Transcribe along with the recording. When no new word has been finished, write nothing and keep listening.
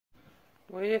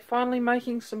We're finally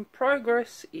making some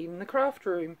progress in the craft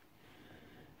room.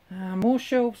 More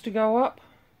shelves to go up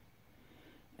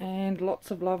and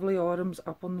lots of lovely items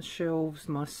up on the shelves.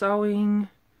 My sewing,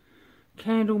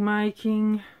 candle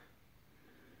making,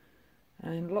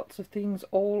 and lots of things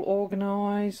all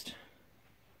organised.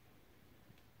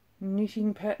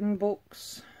 Knitting pattern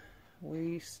books.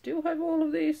 We still have all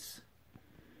of this,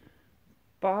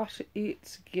 but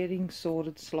it's getting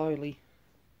sorted slowly.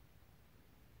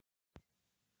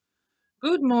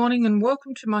 Good morning and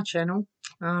welcome to my channel.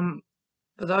 For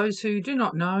those who do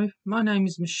not know, my name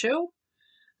is Michelle,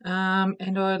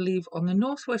 and I live on the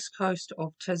northwest coast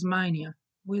of Tasmania.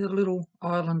 We're the little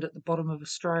island at the bottom of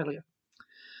Australia.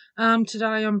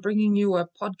 Today I'm bringing you a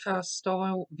podcast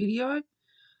style video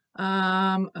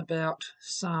about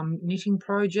some knitting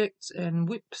projects and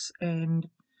whips and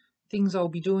things I'll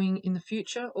be doing in the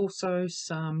future. Also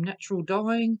some natural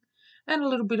dyeing and a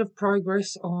little bit of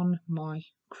progress on my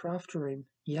craft room.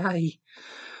 Yay!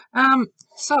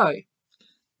 So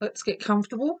let's get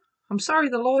comfortable. I'm sorry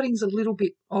the lighting's a little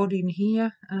bit odd in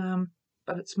here,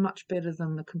 but it's much better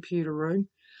than the computer room.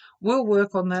 We'll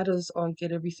work on that as I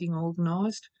get everything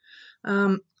organised.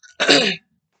 So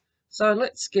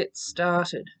let's get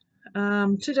started.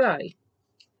 Today,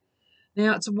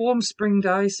 now it's a warm spring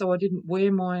day, so I didn't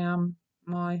wear my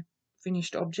my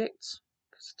finished objects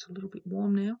because it's a little bit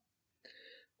warm now.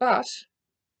 But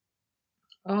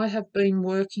I have been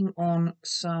working on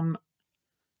some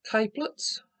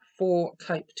capelets for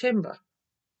Capetember.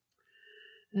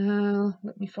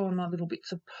 Let me find my little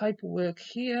bits of paperwork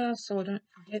here so I don't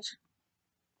forget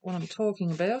what I'm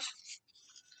talking about.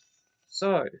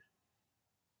 So,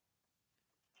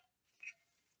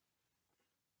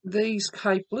 these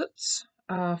capelets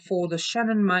are for the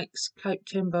Shannon Makes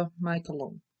Capetember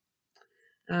make-along.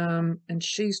 And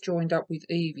she's joined up with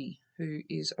Evie, who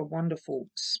is a wonderful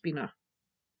spinner.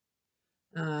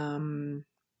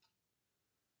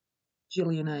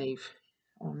 Gillian Eve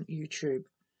on YouTube.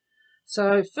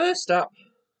 So first up,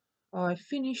 I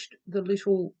finished the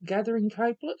little gathering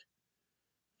capelet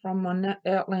from my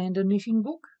Outlander knitting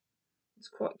book. It's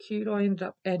quite cute. I ended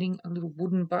up adding a little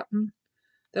wooden button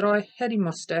that I had in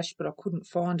my stash, but I couldn't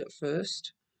find at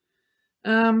first.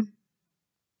 It's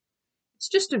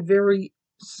just a very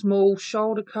small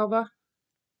shoulder cover.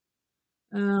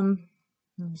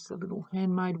 There's a little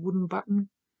handmade wooden button.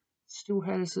 Still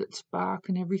has its bark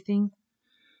and everything.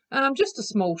 Just a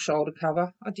small shoulder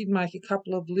cover. I did make a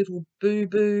couple of little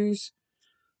boo-boos.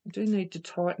 I do need to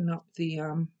tighten up the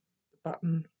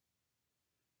button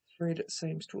thread. It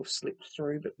seems to have slipped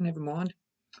through, but never mind.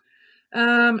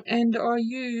 And I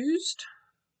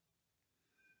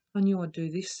knew I'd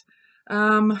do this,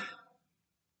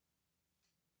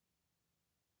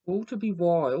 Wool to be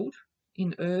Wild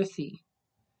in Earthy.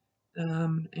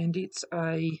 And it's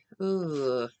a,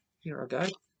 here I go.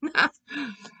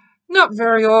 Not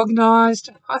very organised.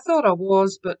 I thought I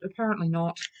was, but apparently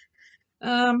not.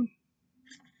 Nope,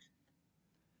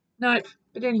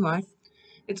 but anyway,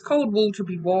 it's called Wool to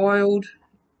be Wild.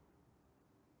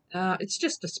 It's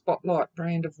just a Spotlight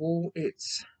brand of wool.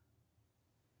 It's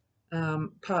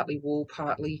partly wool,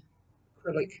 partly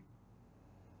acrylic.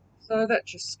 So that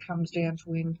just comes down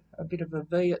to in a bit of a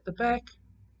V at the back.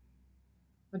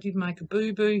 I did make a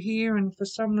boo-boo here, and for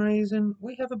some reason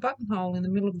we have a buttonhole in the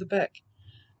middle of the back.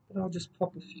 But I'll just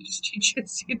pop a few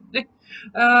stitches in there.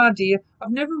 Ah dear,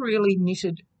 I've never really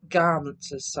knitted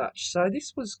garments as such, so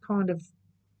this was kind of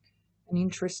an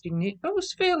interesting knit. It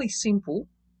was fairly simple.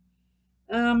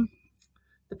 The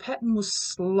pattern was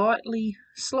slightly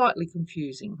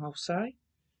confusing, I'll say,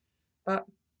 but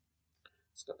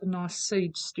it's got the nice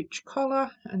seed stitch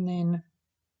collar and then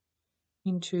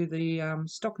into the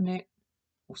stockinette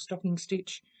or stocking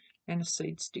stitch and a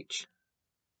seed stitch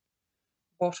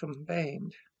bottom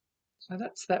band. So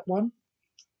that's that one.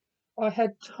 I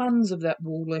had tons of that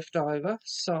wool left over,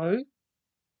 so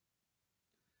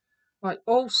I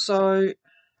also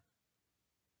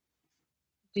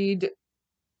did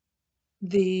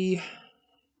the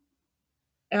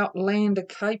Outlander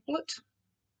capelet.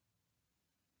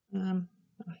 I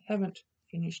haven't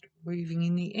finished weaving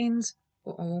in the ends.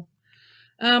 I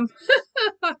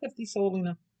have this all in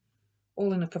a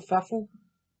kerfuffle.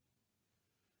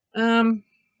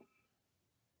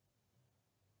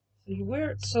 So you wear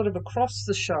it sort of across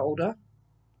the shoulder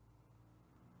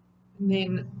and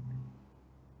then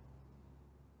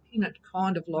pin it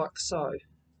kind of like so.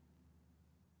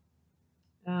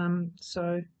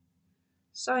 So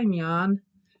same yarn,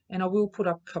 and I will put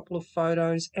up a couple of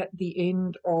photos at the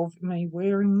end of me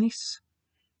wearing this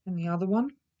and the other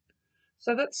one.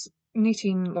 So that's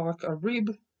knitting like a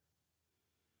rib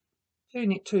 2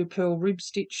 knit 2 purl rib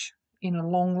stitch in a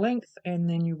long length, and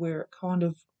then you wear it kind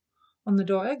of on the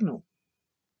diagonal.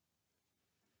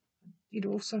 Did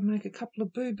also make a couple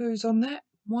of boo-boos on that,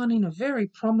 one in a very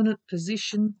prominent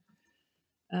position,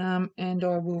 and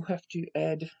I will have to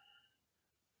add a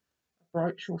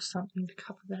brooch or something to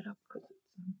cover that up because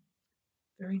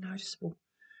it's very noticeable.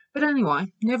 But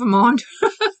anyway, never mind.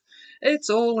 It's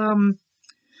all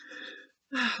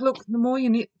look, the more you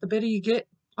knit, the better you get,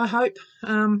 I hope.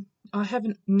 I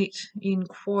haven't knit in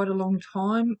quite a long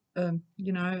time.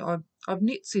 You know, I've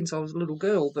knit since I was a little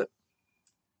girl, but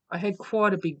I had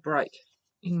quite a big break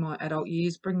in my adult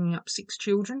years, bringing up 6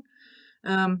 children.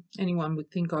 Anyone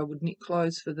would think I would knit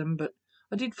clothes for them, but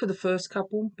I did for the first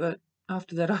couple, but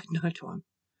after that I had no time.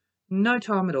 No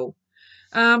time at all.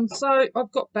 So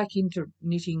I've got back into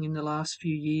knitting in the last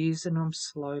few years, and I'm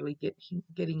slowly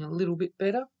getting a little bit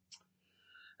better.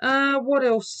 What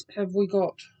else have we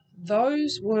got?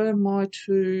 Those were my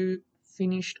 2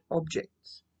 finished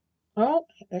objects. Oh,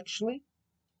 actually,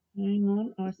 hang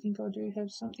on. I think I do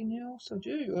have something else. I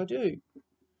do.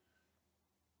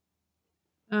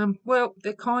 Well,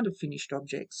 they're kind of finished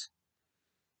objects.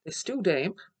 They're still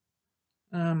damp.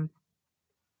 I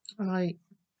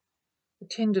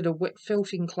attended a wet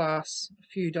felting class a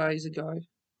few days ago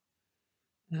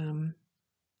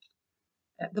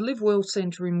at the Live Well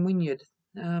Centre in Wynyard.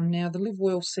 Now, the Live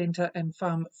Well Centre and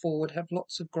Farm at Forward have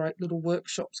lots of great little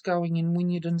workshops going in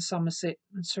Wynyard and Somerset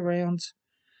and surrounds.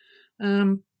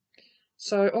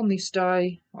 So on this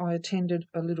day, I attended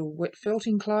a little wet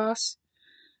felting class,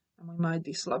 and we made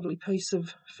this lovely piece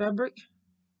of fabric.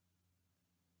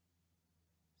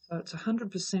 So it's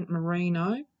 100%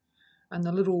 merino, and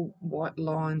the little white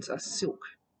lines are silk.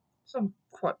 So I'm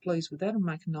quite pleased with that. It'll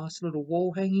make a nice little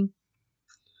wall hanging.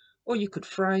 Or you could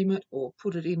frame it or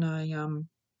put it in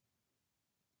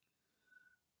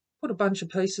put a bunch of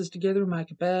pieces together and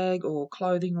make a bag or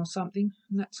clothing or something,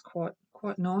 and that's quite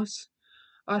nice.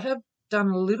 I have done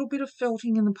a little bit of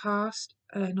felting in the past,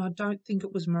 and I don't think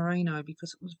it was merino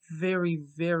because it was very,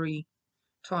 very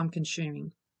time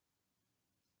consuming.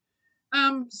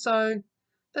 So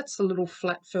that's the little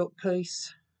flat felt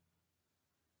piece,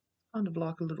 kind of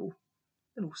like a little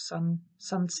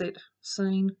sunset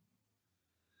scene.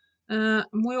 And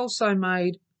we also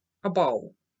made a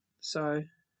bowl, so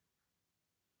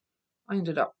I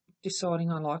ended up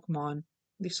deciding I like mine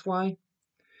this way.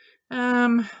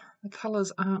 The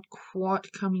colours aren't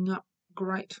quite coming up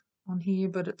great on here,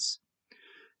 but it's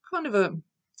kind of a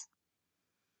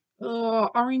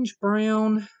orange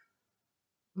brown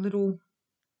little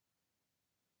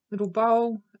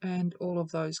bowl, and all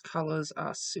of those colours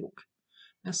are silk.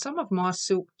 Now, some of my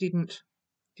silk didn't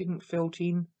felt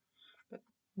in, but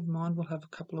never mind, we'll have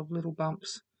a couple of little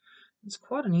bumps. It's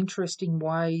quite an interesting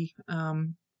way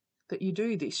that you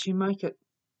do this. You make it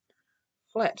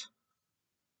flat,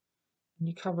 and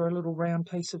you cover a little round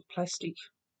piece of plastic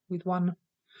with one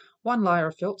layer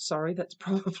of felt. Sorry, that's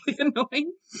probably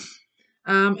annoying.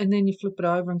 And then you flip it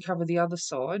over and cover the other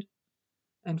side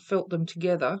and felt them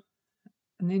together,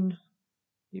 and then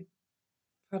you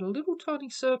cut a little tiny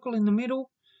circle in the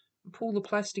middle and pull the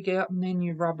plastic out, and then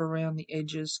you rub around the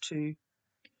edges to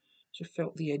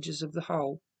felt the edges of the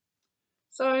hole.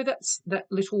 So that's that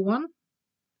little one.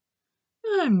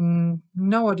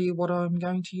 No idea what I'm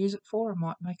going to use it for. I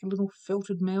might make a little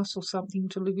felted mouse or something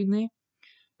to live in there,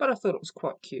 but I thought it was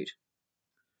quite cute.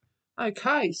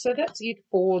 Okay, so that's it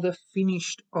for the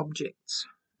finished objects.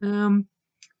 I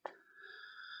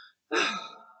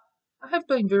have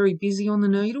been very busy on the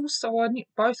needles, so I knit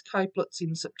both capelets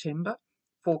in September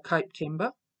for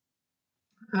Capetember.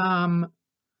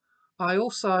 I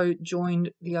also joined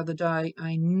the other day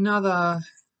another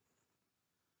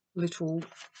little,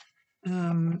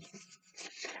 I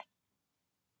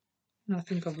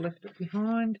think I've left it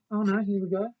behind. Oh no, here we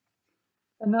go.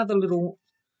 Another little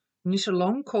knit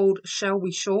along called Shall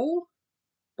We Shawl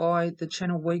by the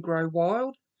channel We Grow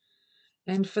Wild.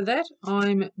 And for that,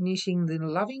 I'm knitting the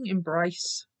Loving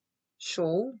Embrace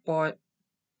shawl by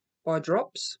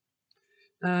Drops.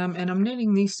 And I'm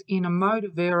knitting this in a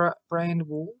Modavera brand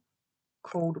wool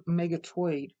called Mega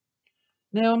Tweed.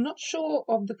 Now, I'm not sure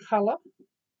of the colour,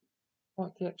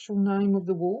 like the actual name of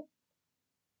the wool,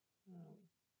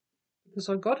 because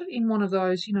I got it in one of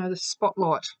those, you know, the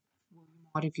Spotlight, well, you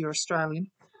might if you're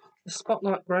Australian, the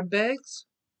Spotlight grab bags,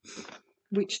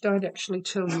 which don't actually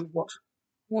tell you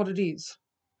what it is.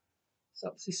 So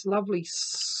it's this lovely,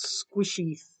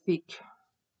 squishy, thick,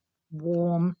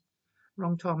 warm,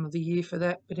 wrong time of the year for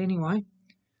that, but anyway,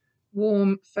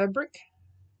 warm fabric.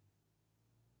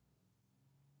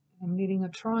 I'm knitting a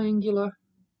triangular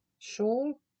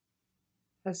shawl.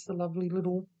 Has the lovely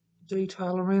little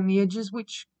detail around the edges,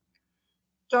 which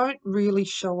don't really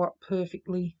show up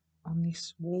perfectly on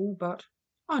this wool, but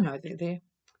I know they're there.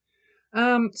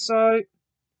 So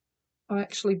I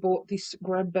actually bought this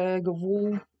grab bag of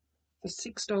wool for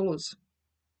 $6,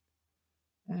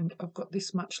 and I've got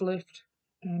this much left,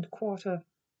 and quite a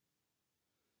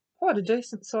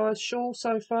decent sized shawl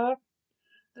so far.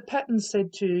 The pattern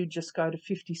said to just go to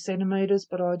 50 centimetres,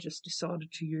 but I just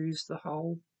decided to use the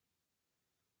whole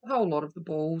lot of the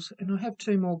balls, and I have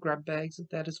 2 more grab bags of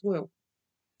that as well.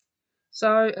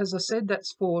 So, as I said,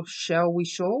 that's for Shall We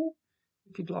Shawl,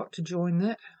 if you'd like to join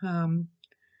that.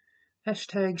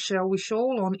 Hashtag Shall We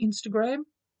Shawl on Instagram.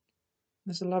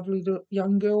 There's a lovely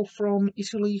young girl from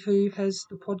Italy who has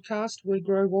the podcast We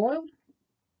Grow Wild.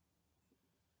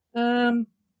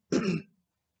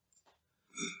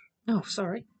 Oh,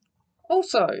 sorry.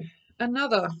 Also,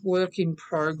 another work in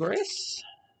progress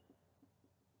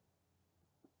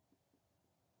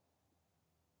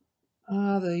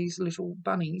are these little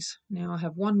bunnies. Now, I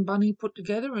have one bunny put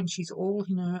together and she's all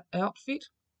in her outfit.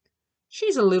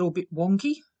 She's a little bit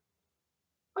wonky,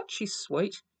 but she's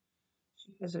sweet.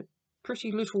 She has a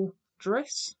pretty little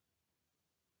dress,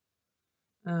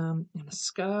 and a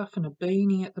scarf and a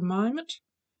beanie at the moment.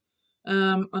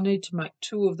 I need to make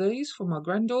 2 of these for my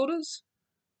granddaughters.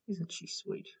 Isn't she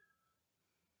sweet?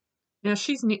 Now,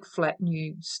 she's knit flat and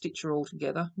you stitch her all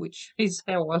together, which is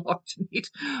how I like to knit.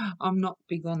 I'm not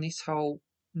big on this whole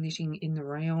knitting in the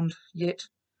round yet.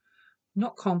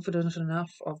 Not confident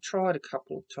enough. I've tried a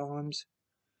couple of times.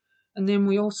 And then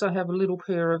we also have a little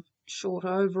pair of short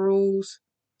overalls.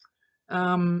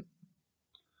 I'm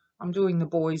doing the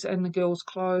boys and the girls'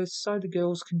 clothes, so the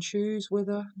girls can choose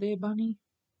whether their bunny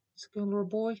is a girl or a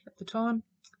boy at the time.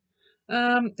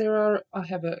 I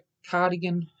have a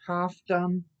cardigan half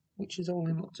done, which is all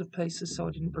in lots of pieces, so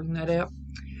I didn't bring that out.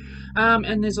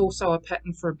 And there's also a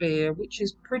pattern for a bear, which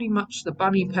is pretty much the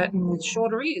bunny pattern with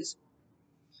shorter ears.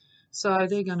 So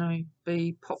they're going to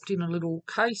be popped in a little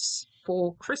case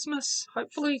for Christmas,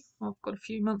 hopefully. I've got a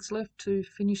few months left to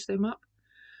finish them up.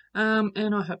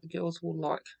 And I hope the girls will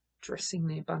like dressing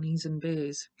their bunnies and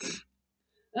bears.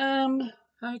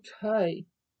 Okay.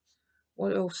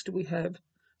 What else do we have?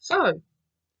 So,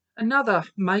 another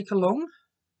make-along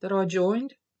that I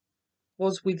joined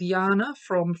was with Yana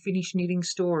from Finish Knitting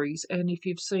Stories, and if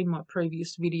you've seen my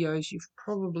previous videos, you've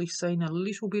probably seen a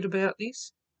little bit about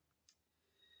this.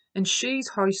 And she's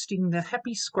hosting the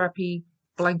Happy Scrappy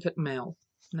Blanket Mail.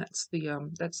 And that's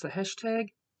the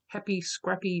hashtag Happy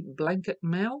Scrappy Blanket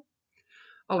Mail.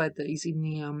 I'll add these in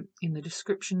the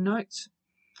description notes.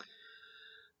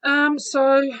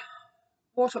 So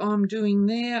what I'm doing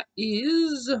there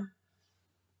is,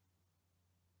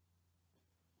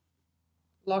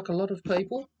 like a lot of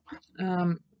people,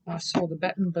 I saw the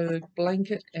Battenberg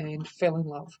blanket and fell in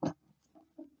love.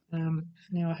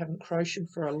 Now I haven't crocheted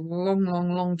for a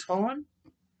long time,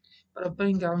 but I've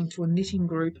been going to a knitting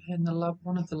group, and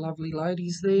one of the lovely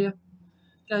ladies there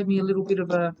gave me a little bit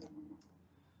of a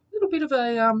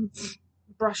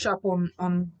brush up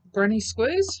on granny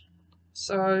squares.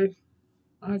 So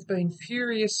I've been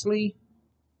furiously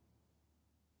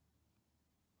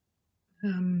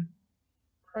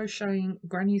crocheting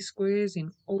granny squares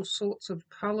in all sorts of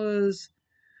colours.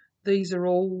 These are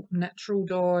all natural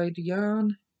dyed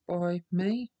yarn by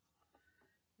me.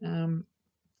 This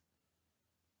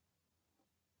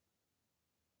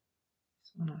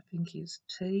one I think is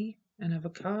tea and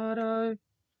avocado.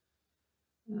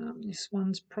 This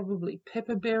one's probably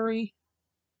pepperberry.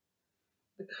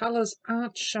 The colours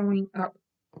aren't showing up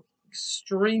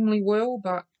extremely well,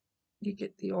 but you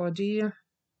get the idea.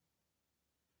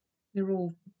 They're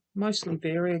all mostly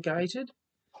variegated.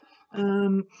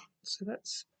 So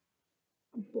that's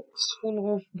a box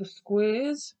full of the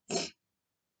squares.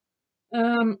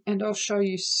 And I'll show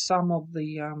you some of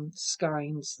the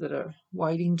skeins that are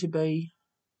waiting to be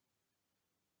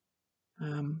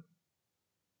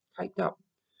caked up.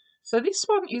 So this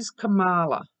one is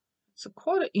Kamala. It's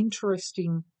quite an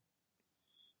interesting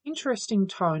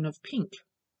tone of pink.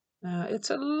 It's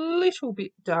a little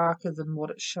bit darker than what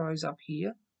it shows up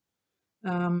here.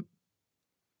 I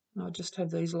just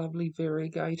have these lovely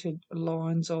variegated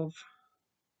lines of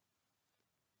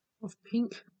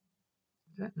pink.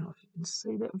 I don't know if you can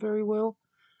see that very well.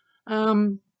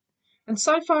 And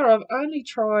so far I've only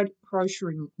tried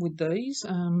crocheting with these.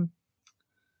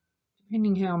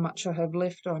 Depending how much I have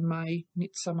left, I may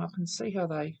knit some up and see how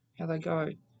they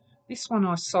go. This one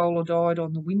I solar dyed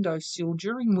on the windowsill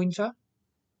during winter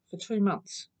for 2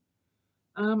 months.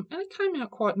 And it came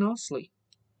out quite nicely.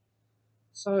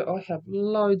 So I have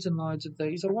loads and loads of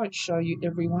these. I won't show you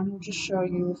every one, I'll just show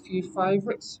you a few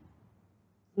favourites.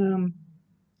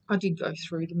 I did go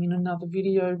through them in another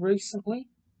video recently.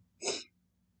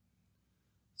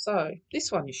 So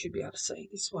this one you should be able to see.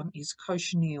 This one is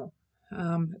cochineal.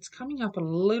 It's coming up a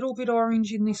little bit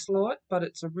orange in this light, but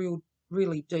it's a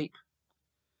really deep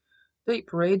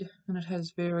red, and it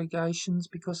has variegations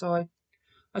because I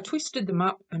twisted them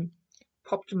up and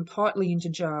popped them tightly into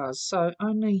jars, so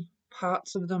only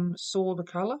parts of them saw the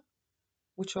colour,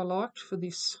 which I liked for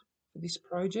this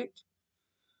project.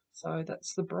 So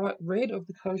that's the bright red of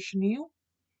the cochineal.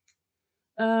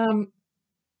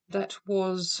 That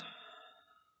was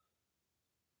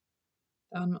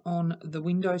done on the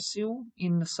windowsill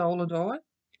in the solar dye.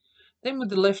 Then with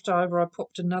the leftover, I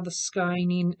popped another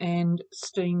skein in and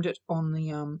steamed it on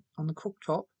the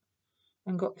cooktop,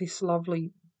 and got this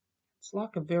lovely. It's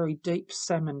like a very deep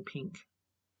salmon pink.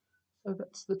 So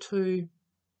that's the two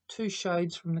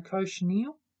shades from the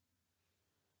cochineal.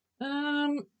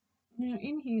 Now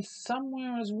in here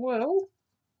somewhere as well,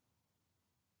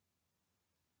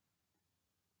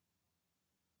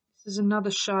 this is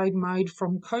another shade made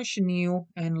from cochineal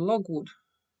and logwood.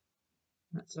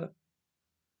 It's a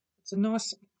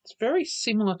nice. It's very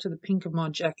similar to the pink of my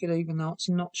jacket, even though it's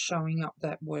not showing up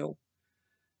that well.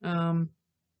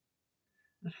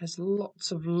 It has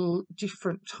lots of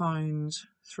different tones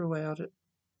throughout it.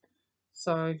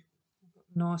 So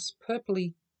nice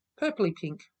purpley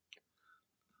pink,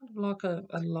 kind of like a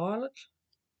lilac,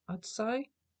 I'd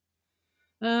say.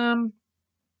 Then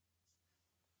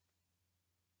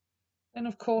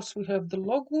of course we have the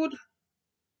logwood.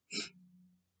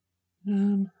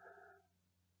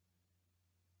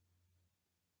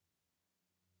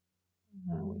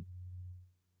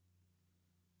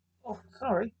 Oh,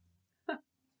 sorry.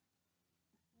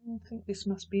 I think this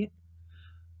must be it.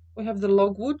 We have the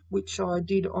logwood, which I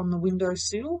did on the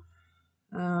windowsill,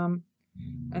 and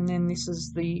then this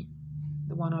is the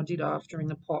one I did after in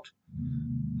the pot.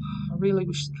 I really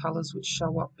wish the colours would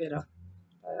show up better.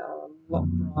 They are a lot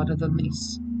brighter than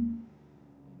this in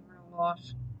real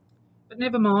life. But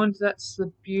never mind, that's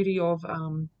the beauty of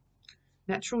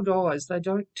natural dyes. They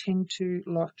don't tend to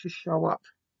like to show up.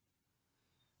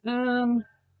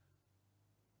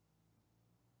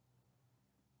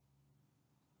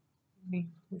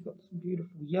 We've got some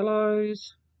beautiful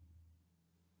yellows,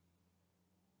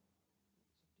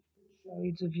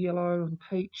 shades of yellow and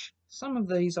peach. Some of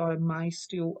these I may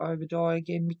still over dye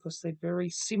again because they're very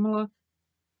similar.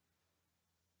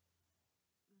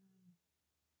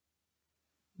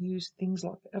 Use things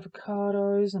like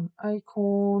avocados and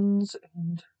acorns,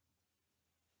 and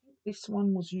this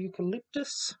one was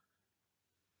eucalyptus,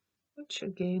 which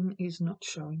again is not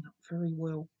showing up very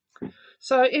well.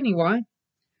 So anyway,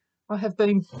 I have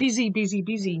been busy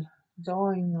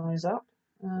dyeing those up.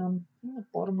 In the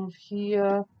bottom of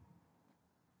here,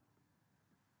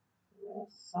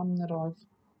 some that I've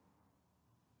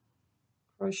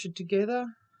crocheted together.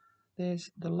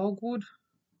 There's the logwood.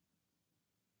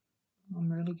 I'm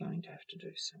really going to have to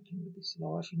do something with this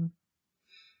lighting.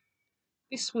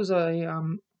 This was a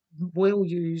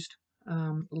well-used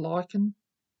lichen.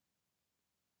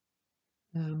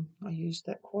 I used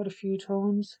that quite a few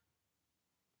times.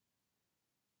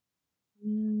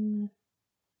 I'm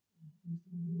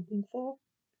looking for.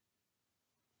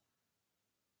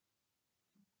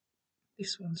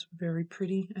 This one's very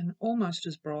pretty and almost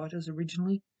as bright as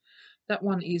originally. That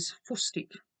one is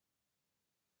fustic.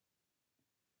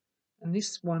 And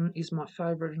this one is my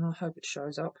favourite, and I hope it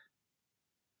shows up.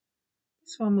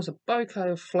 This one was a bouquet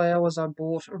of flowers I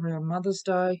bought around Mother's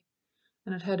Day,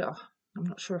 and it had I'm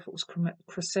not sure if it was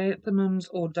chrysanthemums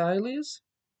or dahlias.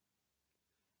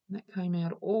 And that came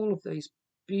out all of these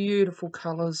beautiful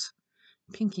colours,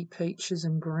 pinky peaches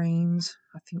and greens.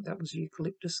 I think that was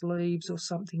eucalyptus leaves or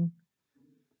something.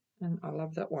 And I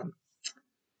love that one.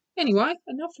 Anyway,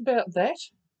 enough about that.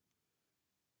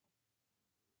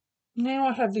 Now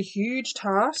I have the huge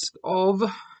task of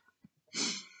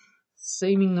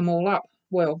seaming them all up.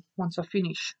 Well, once I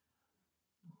finish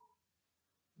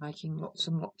making lots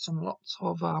and lots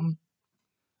of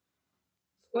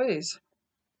squares.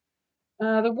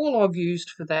 The wool I've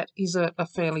used for that is a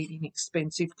fairly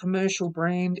inexpensive commercial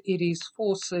brand. It is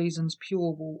 4 Seasons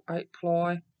Pure Wool 8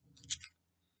 ply.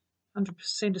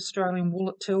 100% Australian wool,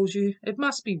 it tells you. It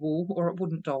must be wool or it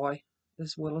wouldn't dye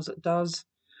as well as it does.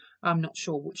 I'm not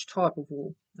sure which type of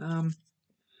wool. And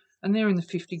they're in the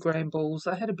 50-gram balls.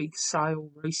 They had a big sale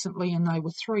recently and they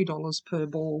were $3 per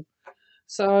ball.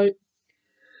 So,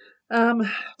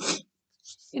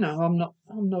 you know,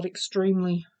 I'm not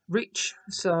extremely rich,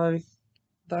 so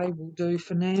they will do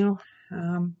for now.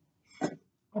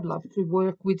 I'd love to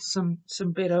work with some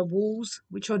better wools,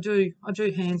 which I do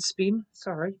hand spin.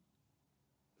 Sorry.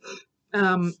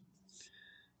 But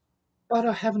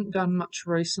I haven't done much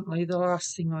recently. The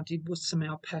last thing I did was some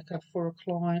alpaca for a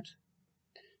client,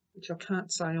 which I can't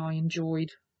say I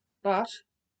enjoyed, but that's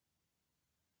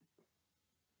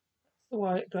the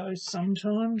way it goes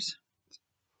sometimes.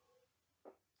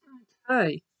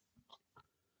 Okay,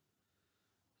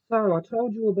 so I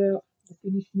told you about the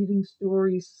Finished Knitting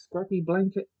Stories Scrappy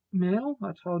Blanket Mail.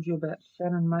 I told you about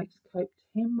Shannon Makes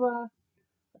Capetember.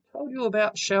 I told you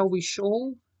about Shall We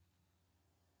Shawl.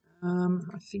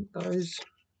 I think that was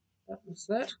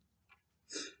that.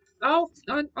 Oh,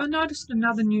 I noticed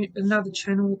another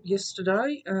channel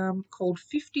yesterday called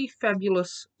 50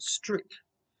 Fabulous Strick.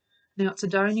 Now, it's a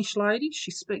Danish lady.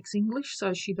 She speaks English,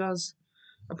 so she does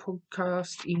a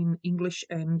podcast in English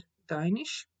and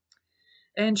Danish.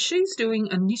 And she's doing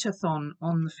a knitathon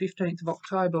on the 15th of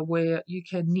October where you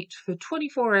can knit for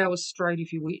 24 hours straight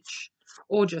if you wish,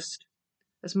 or just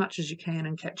as much as you can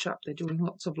and catch up. They're doing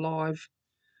lots of live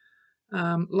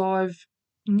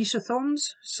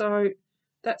knitathons. So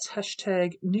that's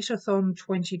hashtag knitathon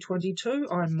 2022.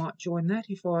 I might join that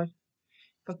if I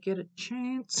get a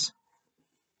chance.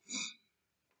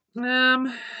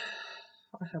 I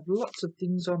have lots of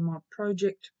things on my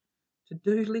project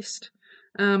to-do list.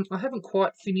 I haven't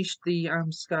quite finished the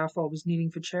scarf I was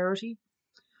knitting for charity.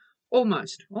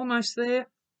 Almost there.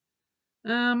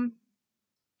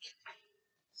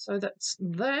 So that's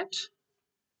that.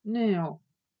 Now,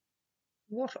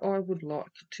 what I would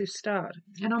like to start,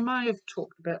 and I may have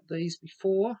talked about these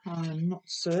before, I am not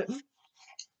certain.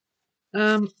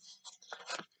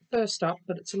 First up,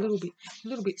 but it's a little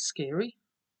bit scary,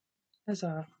 as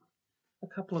are a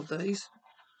couple of these.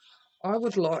 I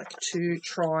would like to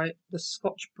try the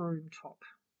Scotch broom top.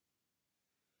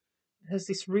 It has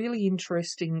this really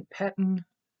interesting pattern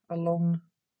along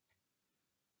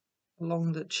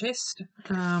the chest,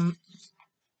 and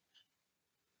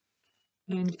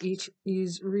it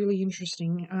is really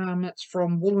interesting. It's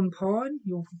from Wool & Pine.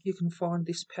 You can find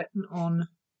this pattern on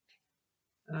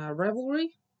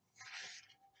Ravelry.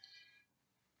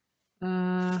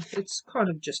 It's kind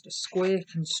of just a square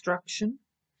construction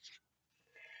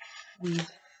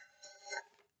with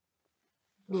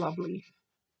lovely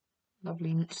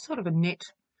sort of a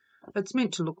net. It's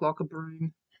meant to look like a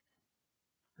broom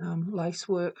lace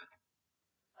work.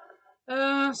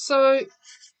 So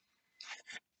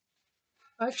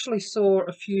I actually saw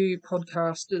a few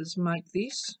podcasters make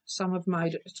this. Some have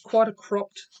made it. It's quite a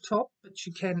cropped top, but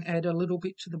you can add a little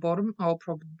bit to the bottom. I'll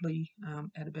probably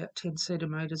add about 10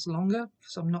 centimetres longer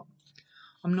because I'm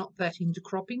not that into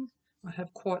cropping. I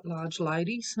have quite large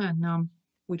ladies, and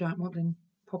we don't want them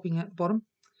popping out the bottom.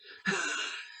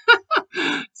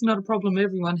 It's not a problem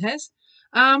everyone has.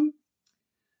 And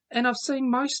I've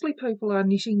seen mostly people are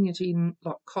knitting it in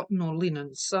like cotton or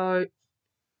linen. So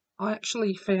I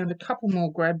actually found a couple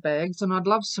more grab bags, and I'd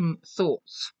love some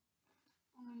thoughts.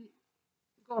 I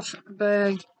got a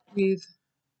bag with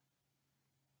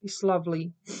this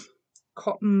lovely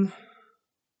cotton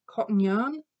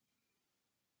yarn,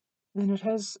 and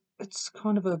it's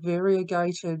kind of a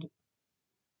variegated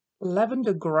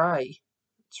lavender grey.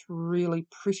 It's really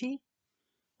pretty.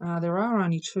 There are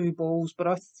only 2 balls, but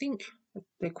I think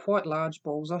they're quite large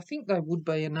balls. I think they would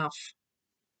be enough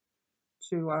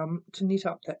to knit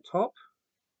up that top.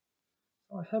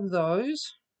 I have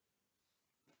those,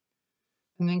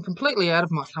 and then completely out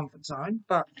of my comfort zone,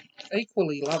 but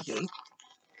equally lovely,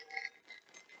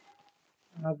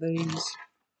 are these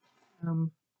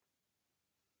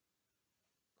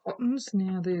cottons.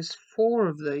 Now there's 4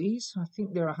 of these. I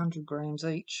think they're 100 grams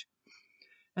each,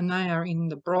 and they are in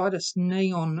the brightest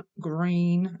neon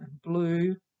green and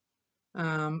blue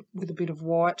with a bit of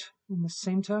white in the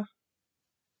centre.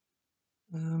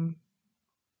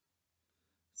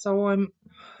 So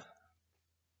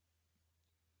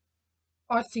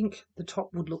I think the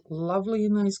top would look lovely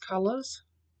in these colours,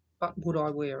 but would I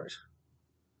wear it?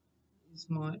 Is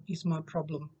my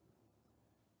problem.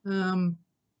 And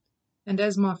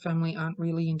as my family aren't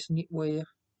really into knitwear, it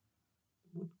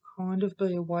would kind of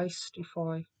be a waste if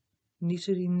I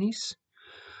knitted in this.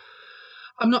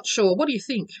 I'm not sure. What do you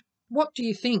think? What do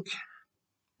you think?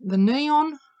 The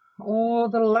neon or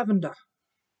the lavender?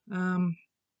 I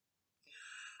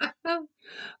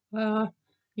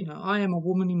am a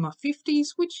woman in my 50s,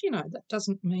 which, that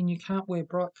doesn't mean you can't wear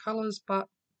bright colours, but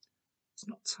it's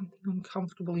not something I'm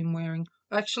comfortable in wearing.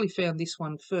 I actually found this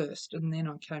one first, and then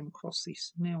I came across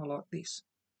this. Now I like this.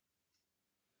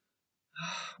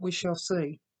 We shall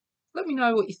see. Let me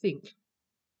know what you think.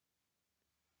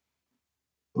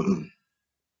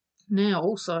 Now,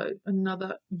 also,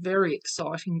 another very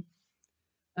exciting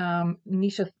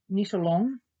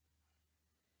knit-along.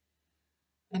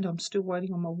 and I'm still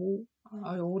waiting on my wool.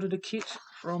 I ordered a kit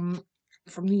from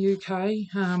the UK.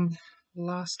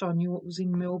 Last I knew it was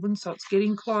in Melbourne, so it's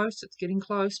getting close. It's getting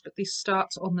close, but this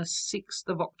starts on the 6th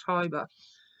of October.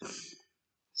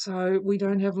 So we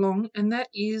don't have long, and that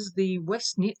is the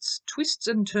West Knits Twists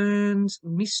and Turns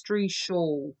Mystery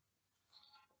Shawl.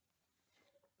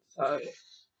 So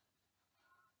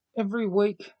every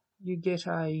week you get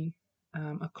a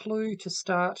clue to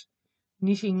start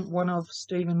knitting one of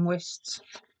Stephen West's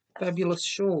fabulous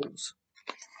shawls.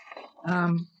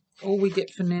 All we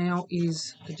get for now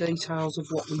is the details of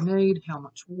what we need, how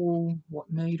much wool,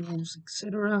 what needles,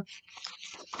 etc.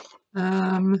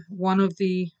 One of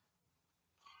the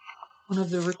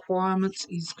requirements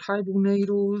is cable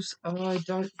needles. I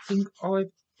don't think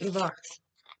I've ever.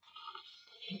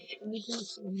 I'm a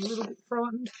little bit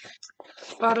frightened,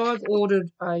 but I've ordered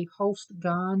a Holst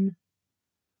Garn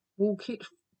wool kit,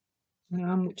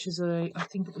 which is I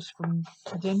think it was from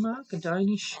Denmark, a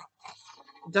Danish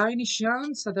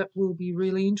yarn, so that will be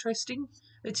really interesting.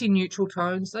 It's in neutral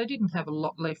tones. They didn't have a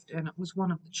lot left, and it was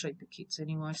one of the cheaper kits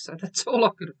anyway, so that's all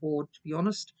I could afford, to be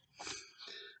honest.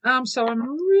 So I'm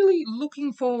really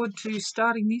looking forward to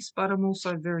starting this, but I'm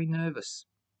also very nervous.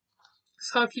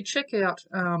 So if you check out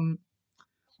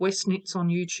West Knits on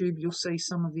YouTube, you'll see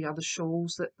some of the other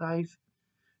shawls that they've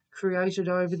created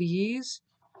over the years.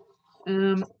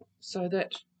 So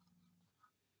that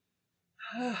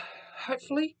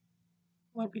hopefully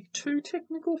won't be too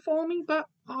technical for me, but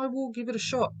I will give it a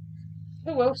shot.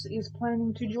 Who else is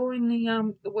planning to join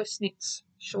the West Knits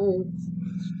shawl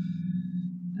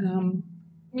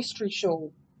mystery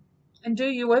shawl? And do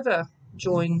you ever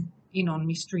join in on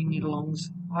mystery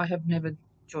knit-alongs? I have never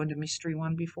joined a mystery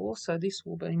one before, so this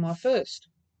will be my first.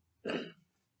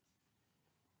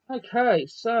 Okay,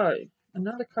 so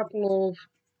another couple of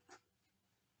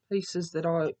pieces that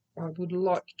I would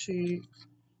like to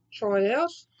try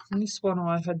out. And this one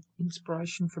I had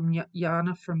inspiration from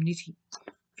Jana from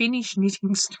Finnish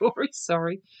Knitting Stories.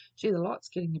 Sorry. Gee, the light's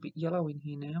getting a bit yellow in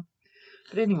here now.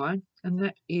 But anyway, and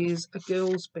that is a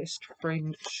Girl's Best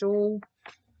Friend shawl.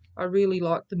 I really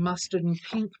like the mustard and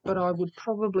pink, but I would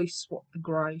probably swap the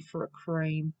grey for a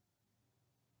cream.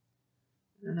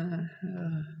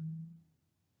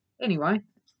 Anyway,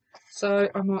 so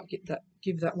I might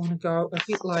give that one a go a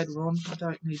bit later on. I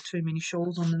don't need too many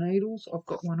shawls on the needles. I've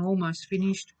got one almost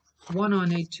finished. One I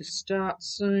need to start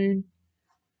soon.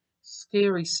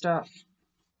 Scary stuff.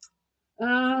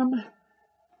 And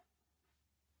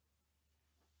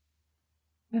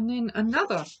then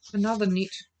another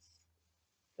knit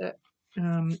that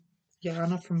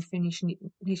Jana from Finnish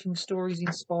Knitting Stories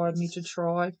inspired me to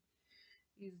try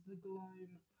is the Gloam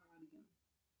cardigan.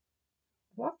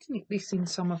 I'd like to knit this in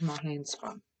some of my hand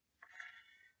spun.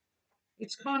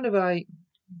 It's kind of a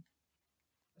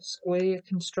square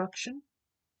construction.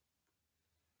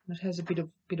 It has a bit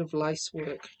of lace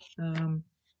work.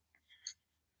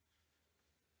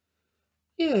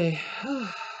 Yeah,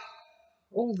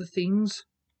 all the things.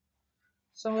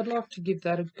 So I'd like to give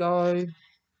that a go.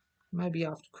 Maybe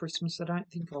after Christmas. I don't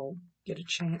think I'll get a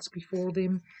chance before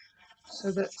then.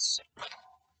 So that's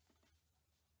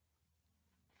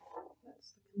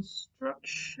the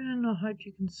construction. I hope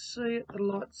you can see it. The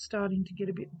light's starting to get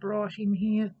a bit bright in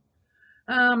here.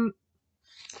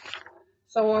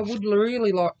 So I would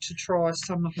really like to try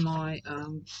some of my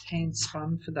hand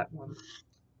spun for that one.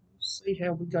 See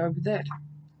how we go with that.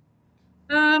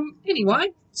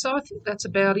 Anyway, so I think that's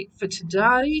about it for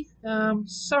today.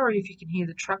 Sorry if you can hear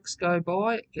the trucks go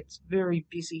by. It gets very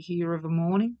busy here of a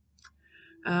morning.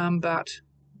 But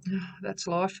that's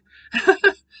life.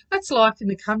 That's life in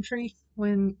the country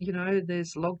when, you know,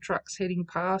 there's log trucks heading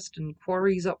past and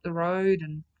quarries up the road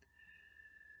and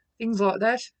things like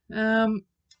that.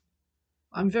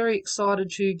 I'm very excited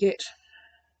to get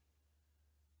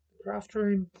the craft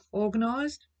room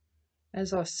organised,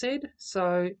 as I said.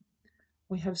 So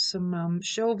we have some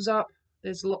shelves up.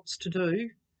 There's lots to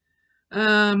do.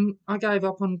 I gave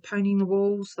up on painting the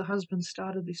walls. The husband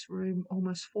started this room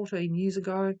almost 14 years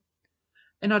ago,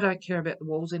 and I don't care about the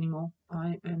walls anymore.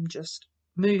 I am just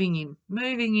moving in.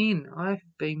 I've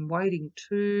been waiting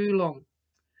too long.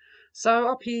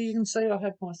 So up here you can see I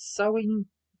have my sewing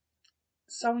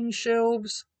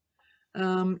shelves.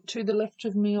 To the left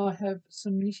of me I have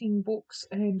some knitting books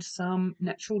and some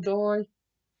natural dye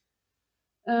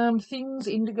things,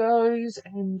 indigos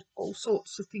and all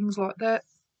sorts of things like that.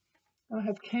 I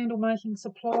have candle making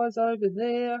supplies over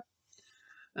there.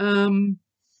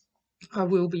 I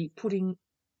will be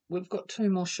we've got 2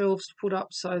 more shelves to put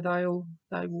up, so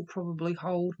they will probably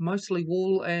hold mostly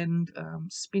wool and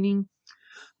spinning.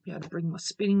 be able to bring my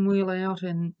spinning wheel out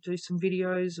and do some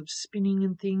videos of spinning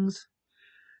and things.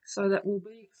 So that will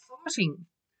be exciting.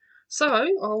 So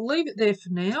I'll leave it there for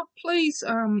now. Please,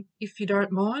 if you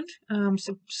don't mind,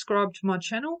 subscribe to my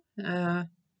channel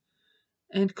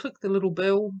and click the little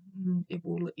bell. It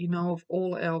will let you know of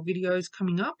all our videos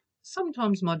coming up.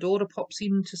 Sometimes my daughter pops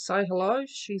in to say hello.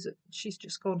 She's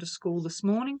just gone to school this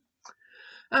morning.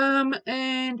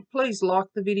 And please like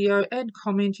the video and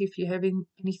comment if you have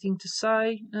anything to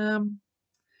say,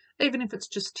 even if it's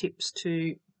just tips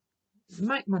to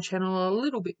make my channel a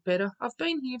little bit better. I've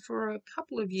been here for a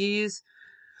couple of years.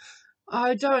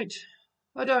 I don't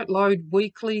load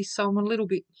weekly, so I'm a little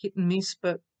bit hit and miss,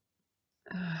 but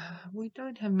we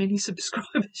don't have many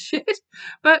subscribers yet.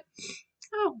 But,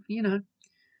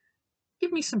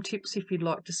 give me some tips if you'd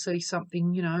like to see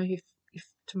something, if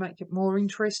to make it more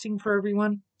interesting for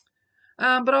everyone.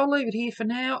 But I'll leave it here for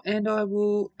now, and I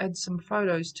will add some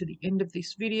photos to the end of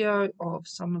this video of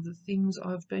some of the things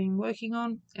I've been working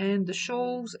on, and the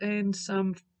shawls, and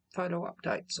some photo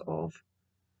updates of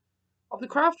the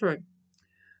craft room.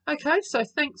 Okay, so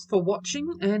thanks for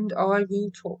watching, and I will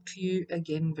talk to you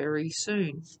again very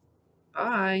soon.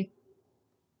 Bye.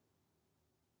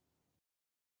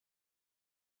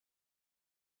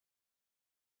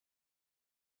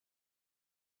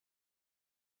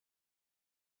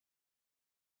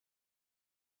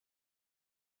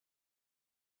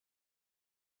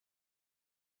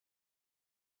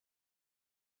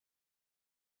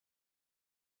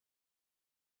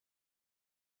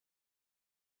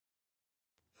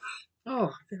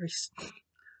 Oh, a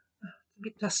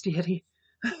bit dusty out here.